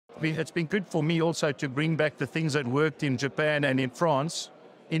it's been good for me also to bring back the things that worked in Japan and in France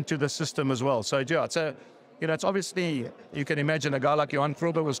into the system as well. So yeah, it's obviously, you can imagine a guy like Johan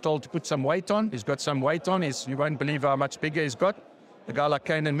was told to put some weight on. He's got some weight on. You won't believe how much bigger he's got. A guy like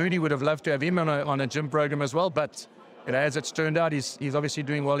Kane and Moody would have loved to have him on a gym program as well. But as it's turned out, he's obviously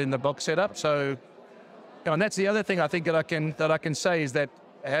doing well in the box setup. So, and that's the other thing I think that I can say is that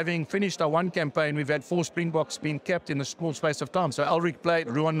having finished our one campaign, we've had 4 Springboks being kept in the small space of time. So Ulrich played,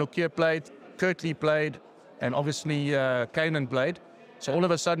 Ruan Nokia played, Kirtley played, and obviously Kanan played. So all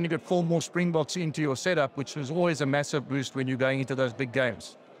of a sudden you got 4 more Springboks into your setup, which was always a massive boost when you're going into those big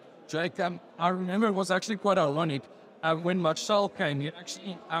games. Jake, I remember it was actually quite ironic. When Marcel came, he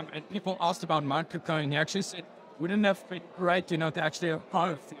actually, and people asked about Marco Cohen, he actually said, wouldn't have been great, to actually have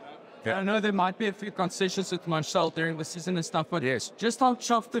both, Yeah. I know there might be a few concessions with Marcel during the season and stuff, but yes, just how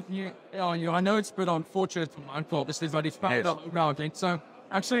chuffed of you, I know it's a bit unfortunate for Marco, obviously, but he's found out around it, so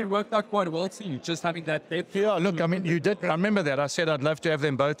actually it worked out quite well for you, just having that depth. Yeah, look, I mean, you did, I remember that, I said I'd love to have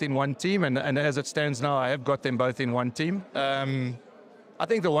them both in one team, and as it stands now, I have got them both in one team. I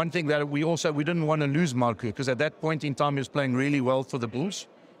think the one thing that we didn't want to lose Marco, because at that point in time he was playing really well for the Bulls.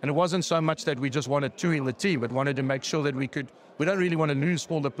 And it wasn't so much that we just wanted 2 in the team, but wanted to make sure that we don't really want to lose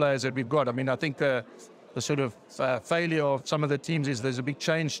all the players that we've got. I mean, I think the sort of failure of some of the teams is there's a big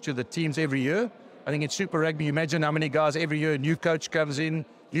change to the teams every year. I think in Super Rugby, you imagine how many guys every year, a new coach comes in,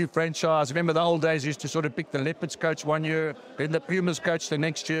 new franchise. Remember the old days, you used to sort of pick the Leopards coach one year, then the Pumas coach the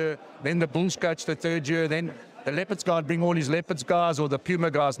next year, then the Bulls coach the third year, then the Leopards guy bring all his Leopards guys or the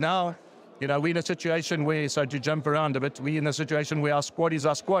Puma guys. Now, we're in a situation where, so to jump around a bit, we're in a situation where our squad is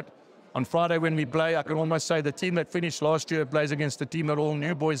our squad. On Friday when we play, I can almost say the team that finished last year plays against the team that are all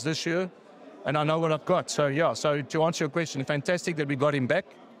new boys this year. And I know what I've got. So yeah, so to answer your question, fantastic that we got him back.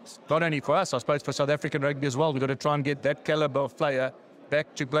 Not only for us, I suppose for South African rugby as well. We've got to try and get that caliber of player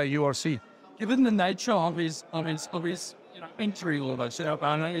back to play URC. Given the nature of his injury, all those,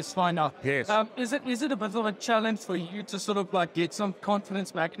 I know it's fine now. Yes. Is it a bit of a challenge for you to sort of get some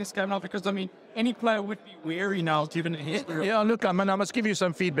confidence back in this game now? Because any player would be wary now given a hit. Yeah, look, I must give you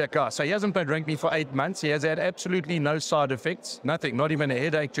some feedback, guys. So he hasn't played rugby for 8 months. He has had absolutely no side effects, nothing, not even a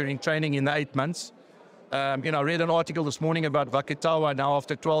headache during training in the 8 months. I read an article this morning about Vaketawa now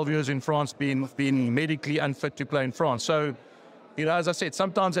after 12 years in France being medically unfit to play in France. So, as I said,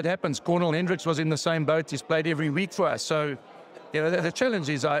 sometimes it happens. Cornel Hendricks was in the same boat. He's played every week for us. So, the challenge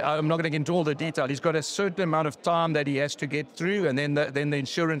is, I'm not going to get into all the detail. He's got a certain amount of time that he has to get through, and then the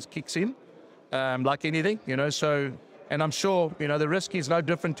insurance kicks in, like anything, So, and I'm sure, the risk is no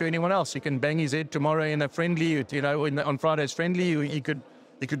different to anyone else. He can bang his head tomorrow in a friendly, on Friday's friendly. He could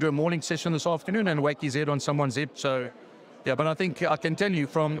do a morning session this afternoon and whack his head on someone's hip. So, yeah, but I think I can tell you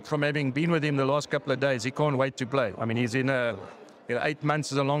from having been with him the last couple of days, he can't wait to play. I mean, he's in 8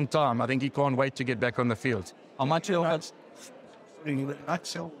 months is a long time. I think he can't wait to get back on the field. How much what do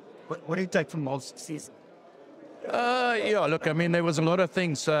you take from last season? Yeah, look, there was a lot of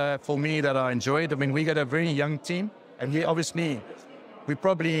things for me that I enjoyed. We got a very young team, and we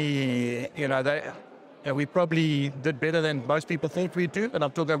probably did better than most people thought we'd do. And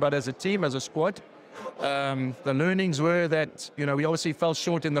I'm talking about as a team, as a squad. The learnings were that, we obviously fell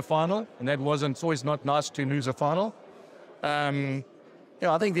short in the final, and it's always not nice to lose a final. I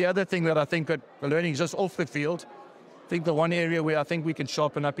think the other thing that I think that the learning is just off the field. I think the one area where I think we can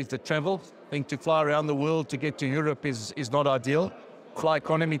sharpen up is the travel. I think to fly around the world to get to Europe is not ideal. Fly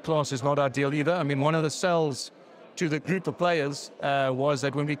economy class is not ideal either. One of the sells to the group of players was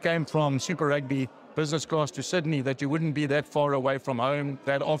that when we came from Super Rugby business class to Sydney, that you wouldn't be that far away from home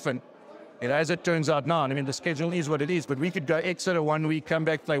that often. As it turns out now, the schedule is what it is, but we could go Exeter 1 week, come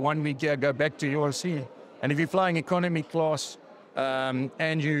back, play 1 week here, go back to URC. And if you're flying economy class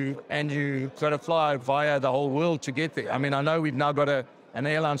and you got to fly via the whole world to get there. I know we've now got an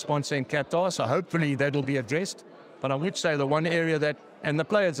airline sponsor in Qatar, so hopefully that'll be addressed. But I would say the one area that, and the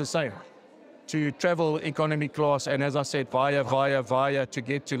players the same, to travel economy class and, as I said, via to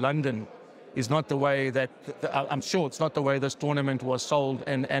get to London is not the way that, I'm sure it's not the way this tournament was sold,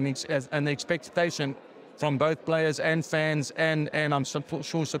 and the expectation from both players and fans and I'm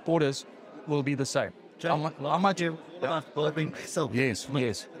sure supporters will be the same. How much you building yourself? Yes.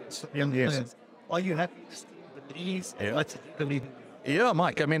 Young players. Are you happy with these? Yeah,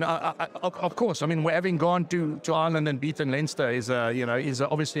 Mike. Of course. Having gone to Ireland and beaten Leinster is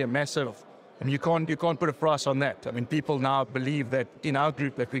obviously a massive. You can't put a price on that. People now believe that in our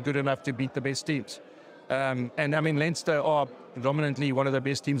group that we're good enough to beat the best teams. Leinster are predominantly one of the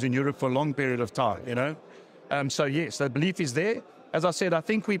best teams in Europe for a long period of time. So yes, the belief is there. as I said, I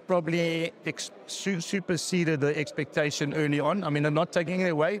think we probably superseded the expectation early on. I mean, I'm not taking it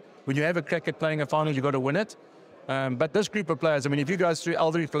away. When you have a crack at playing a final, you've got to win it. But this group of players, I mean, if you go through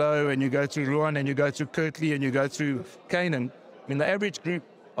Aldrich Lowe and you go through Ruan and you go through Kirtley and you go through Kanan, I mean, the average group,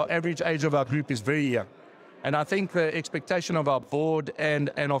 or average age of our group is very young. And I think the expectation of our board and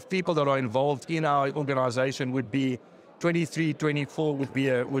of people that are involved in our organization would be 23, 24 would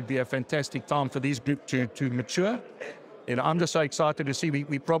be a fantastic time for these groups to mature. You know, I'm just so excited to see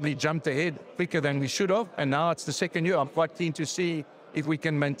we probably jumped ahead quicker than we should have. And now it's the second year. I'm quite keen to see if we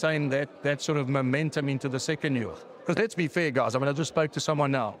can maintain that sort of momentum into the second year. Because let's be fair, guys. I mean, I just spoke to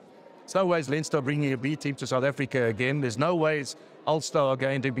someone now. There's no ways Leinster bringing a B team to South Africa again. There's no ways Ulster are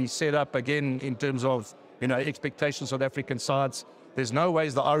going to be set up again in terms of, you know, expectations of South African sides. There's no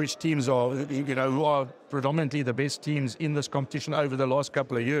ways the Irish teams are, you know, who are predominantly the best teams in this competition over the last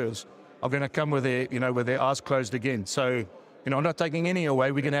couple of years, are going to come with their, you know, with their eyes closed again. So, you know, I'm not taking any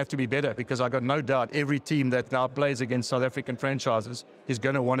away. We're going to have to be better, because I got no doubt every team that now plays against South African franchises is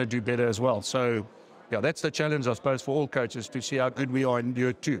going to want to do better as well. So, yeah, that's the challenge, I suppose, for all coaches, to see how good we are in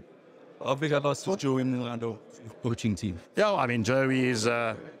year two. How big a loss was Joe in the coaching team? Yeah, I mean, Joey is,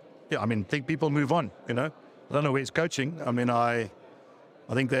 I think people move on, you know. I don't know where he's coaching. I mean, I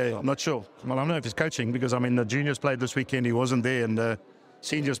think I'm not sure. Well, I don't know if he's coaching, because, I mean, the juniors played this weekend, he wasn't there, and the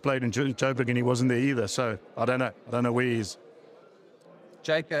seniors played in Joburg and he wasn't there either. So, I don't know. I don't know where he is.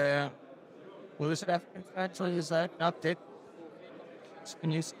 Jake, will the South African actually is that not dead?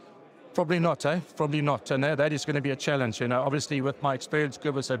 Can you? Probably not, eh? Probably not. And that is going to be a challenge, you know. Obviously, with my experience,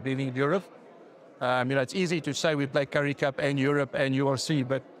 Cobus, at being in Europe, you know, it's easy to say we play Currie Cup and Europe and URC,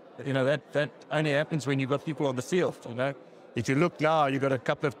 but, you know, that only happens when you've got people on the field, you know. If you look now, you've got a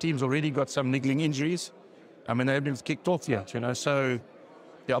couple of teams already got some niggling injuries. I mean, they haven't kicked off yet, you know. So,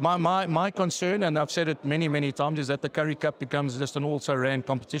 yeah, my concern, and I've said it many, many times, is that the Currie Cup becomes just an also-ran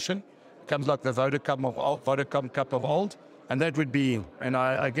competition. It becomes like the Vodacom Cup of old. And that would be, and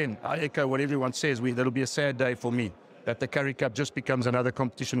I echo what everyone says, that'll be a sad day for me, that the Currie Cup just becomes another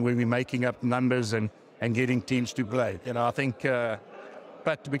competition where we're making up numbers and getting teams to play. You know, I think,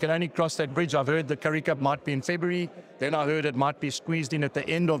 but we can only cross that bridge. I've heard the Currie Cup might be in February. Then I heard it might be squeezed in at the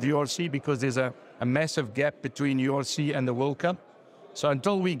end of URC, because there's a massive gap between URC and the World Cup. So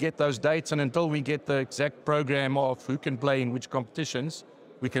until we get those dates and until we get the exact program of who can play in which competitions,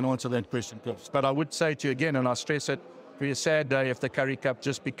 we can answer that question. But I would say to you again, and I stress it, it'll be a sad day if the Currie Cup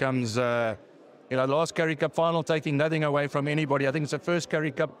just becomes, you know, last Currie Cup final, taking nothing away from anybody. I think it's the first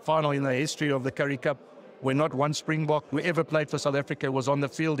Currie Cup final in the history of the Currie Cup where not one Springbok who ever played for South Africa was on the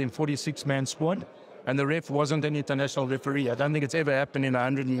field in 46-man squad, and the ref wasn't an international referee. I don't think it's ever happened in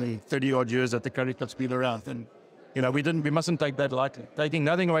 130-odd years that the Currie Cup's been around. And, you know, we mustn't take that lightly. Taking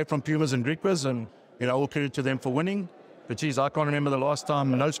nothing away from Pumas and Griquas, and, you know, all credit to them for winning. But, geez, I can't remember the last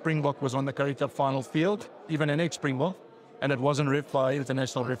time no Springbok was on the Currie Cup final field, even an ex-Springbok, and it wasn't ref by an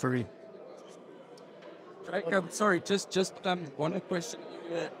international referee. Sorry, just one question.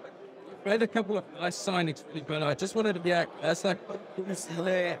 You've made a couple of nice signings, but I just wanted to be that's like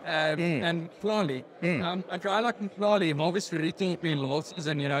and Mplali. A guy like Mplali, I'm obviously really been losses,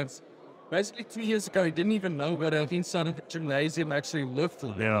 and, you know, basically 2 years ago, he didn't even know where the inside of the gymnasium actually lived. Yeah.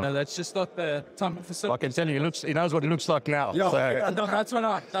 You know, that's just not the type of facility. I can tell you, he knows what it looks like now. Yeah, So, no, that's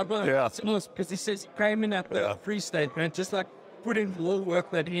what because he says he came in at the Free State, man, just like put in all the work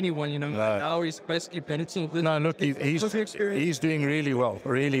that anyone, you know, now he's basically benefiting. No, look, he's doing really well,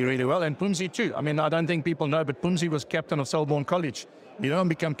 really, really well. And Pumzi too. I mean, I don't think people know, but Pumzi was captain of Selborne College. You don't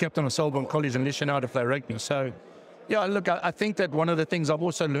become captain of Selborne College unless you know how to play rugby. So, yeah, look, I think that one of the things I've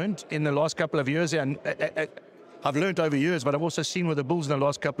also learned in the last couple of years, and I've learned over years, but I've also seen with the Bulls in the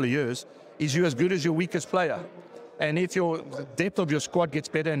last couple of years, is you're as good as your weakest player. And if your depth of your squad gets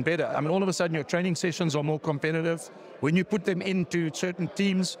better and better, I mean, all of a sudden your training sessions are more competitive. When you put them into certain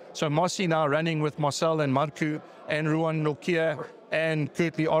teams, so Mossy now running with Marcel and Marku and Ruan Nokia and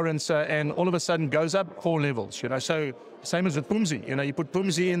Kirtley Orange, and all of a sudden goes up 4 levels, you know. So same as with Pumzi, you know, you put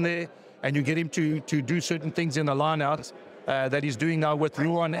Pumzi in there and you get him to do certain things in the line out that he's doing now with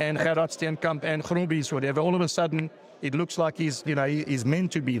Ruan and Gerard Steenkamp and Grobbies, whatever. All of a sudden it looks like he's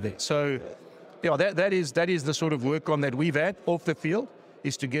meant to be there. So, yeah, that is the sort of work on that we've had off the field,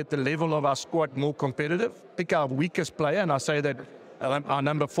 is to get the level of our squad more competitive, pick our weakest player, and I say that our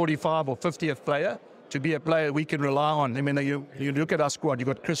number 45 or 50th player, to be a player we can rely on. I mean, you look at our squad, you've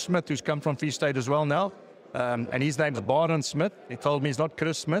got Chris Smith, who's come from Free State as well now, and his name's Baron Smith. He told me he's not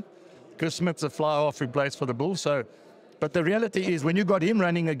Chris Smith. Chris Smith's a fly-off who plays for the Bulls. So, but the reality is, when you got him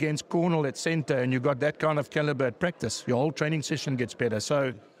running against Cornell at centre and you got that kind of caliber at practice, your whole training session gets better.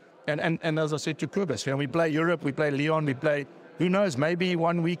 So, and as I said to Cobus, you know, we play Europe, we play Lyon, we play who knows, maybe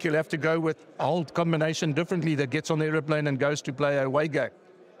 1 week you'll have to go with a whole combination differently that gets on the aeroplane and goes to play a away game.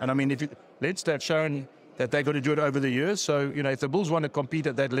 And I mean, let's have shown that they've got to do it over the years. So, if the Bulls want to compete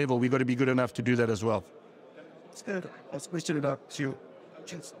at that level, we've got to be good enough to do that as well. It's good. I was questioning about you.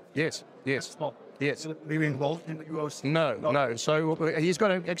 Yes. Yes. Maybe involved in the UOC? No. So he's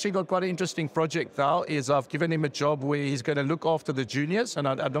actually got quite an interesting project now. I've given him a job where he's going to look after the juniors, and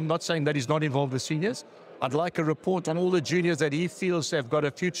I'm not saying that he's not involved with seniors. I'd like a report on all the juniors that he feels have got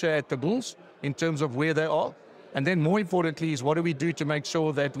a future at the Bulls in terms of where they are. And then more importantly is what do we do to make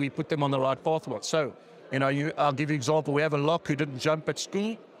sure that we put them on the right pathway. So, I'll give you an example. We have a lock who didn't jump at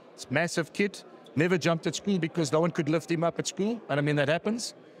school. It's a massive kid. Never jumped at school because no one could lift him up at school. And I mean, that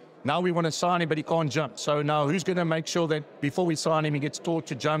happens. Now we want to sign him, but he can't jump. So now who's going to make sure that before we sign him, he gets taught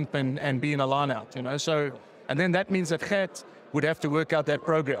to jump and be in a line out, So, and then that means that Gert would have to work out that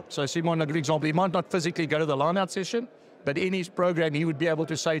program. So Simon, a good example, he might not physically go to the line out session, but in his program, he would be able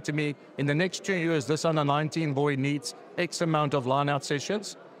to say to me, in the next 2 years, this under 19 boy needs X amount of line out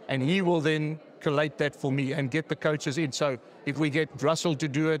sessions. And he will then collate that for me and get the coaches in. So if we get Russell to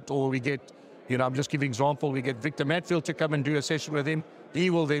do it, or we get, I'm just giving an example, we get Victor Matfield to come and do a session with him, he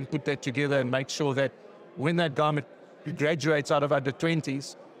will then put that together and make sure that when that garment graduates out of under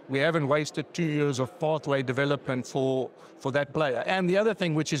 20s, we haven't wasted 2 years of pathway development for that player. And the other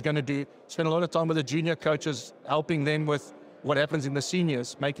thing which he's going to do, spend a lot of time with the junior coaches, helping them with what happens in the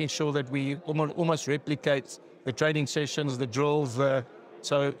seniors, making sure that we almost replicate the training sessions, the drills.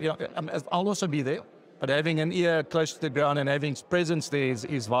 So I'll also be there. But having an ear close to the ground and having presence there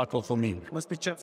is vital for me. Must be